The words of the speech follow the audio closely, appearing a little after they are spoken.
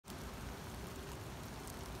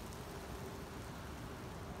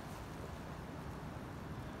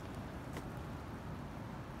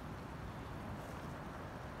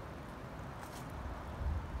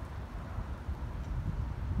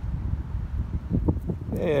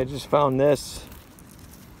Hey, I just found this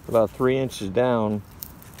about 3 inches down.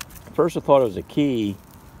 First I thought it was a key.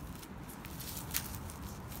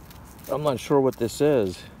 I'm not sure what this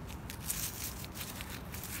is.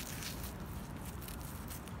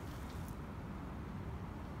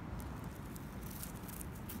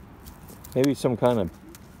 Maybe some kind of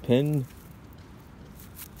pin.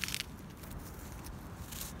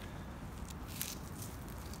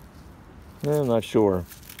 I'm not sure.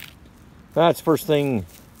 That's the first thing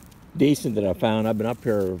decent that I found. I've been up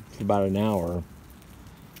here for about an hour.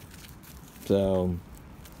 So,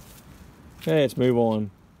 okay, let's move on.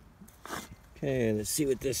 Okay, let's see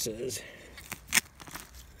what this is.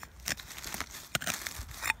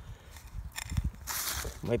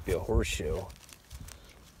 Might be a horseshoe.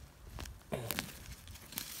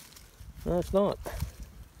 No, it's not.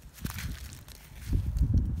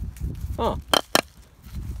 Huh.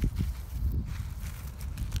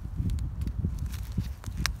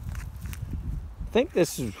 I think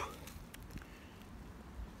this is...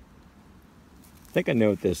 I think I know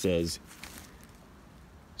what this is.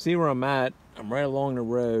 See where I'm at? I'm right along the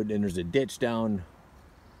road, and there's a ditch down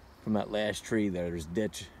from that last tree there. There's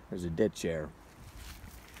a ditch there.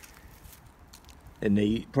 And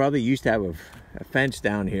they probably used to have a fence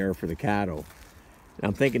down here for the cattle. And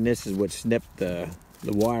I'm thinking this is what snipped the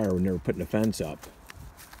wire when they were putting the fence up.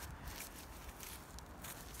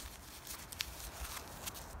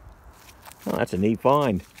 Oh, that's a neat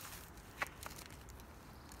find.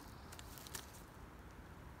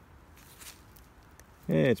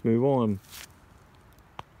 Yeah, let's move on.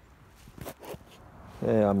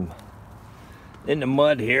 Yeah, I'm in the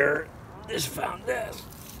mud here. Just found this.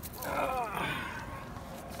 Oh,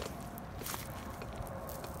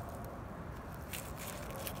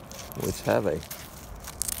 it's heavy.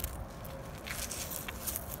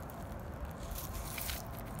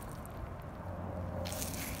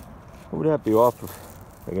 What would that be off of?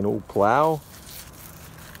 Like an old plow?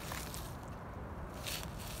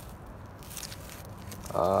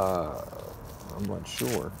 I'm not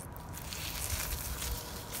sure.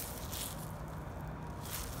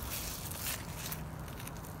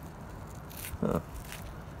 Huh.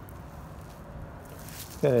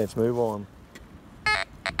 Okay, let's move on.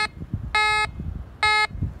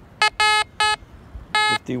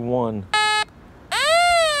 51.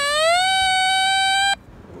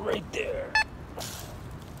 Right there.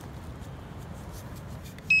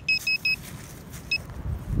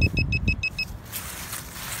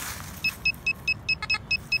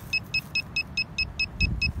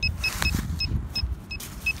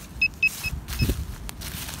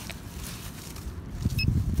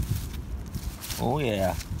 Oh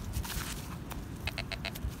yeah.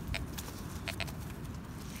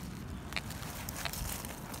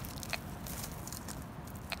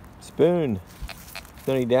 Spoon. It's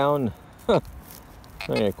only down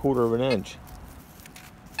only a quarter of an inch.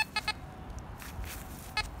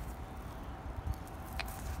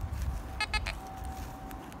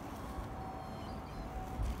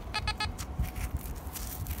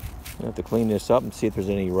 I have to clean this up and see if there's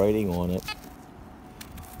any writing on it.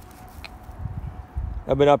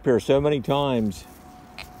 I've been up here so many times.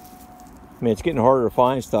 I mean, it's getting harder to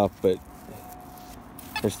find stuff, but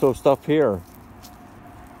there's still stuff here.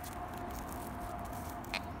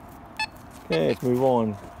 Okay, let's move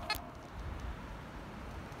on.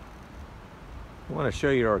 I want to show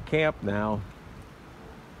you our camp now.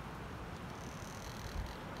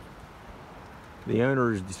 The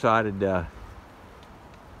owners decided to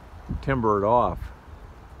timber it off.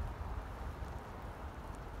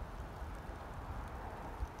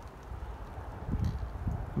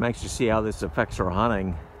 I'm anxious to see how this affects our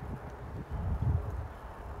hunting.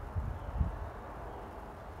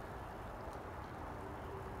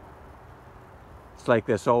 It's like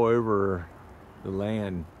this all over the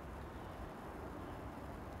land.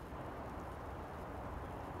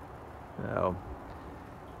 So,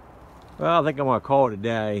 well, I think I'm gonna call it a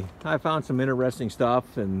day. I found some interesting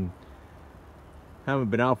stuff and haven't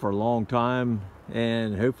been out for a long time.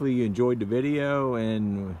 And hopefully you enjoyed the video,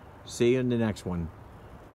 and see you in the next one.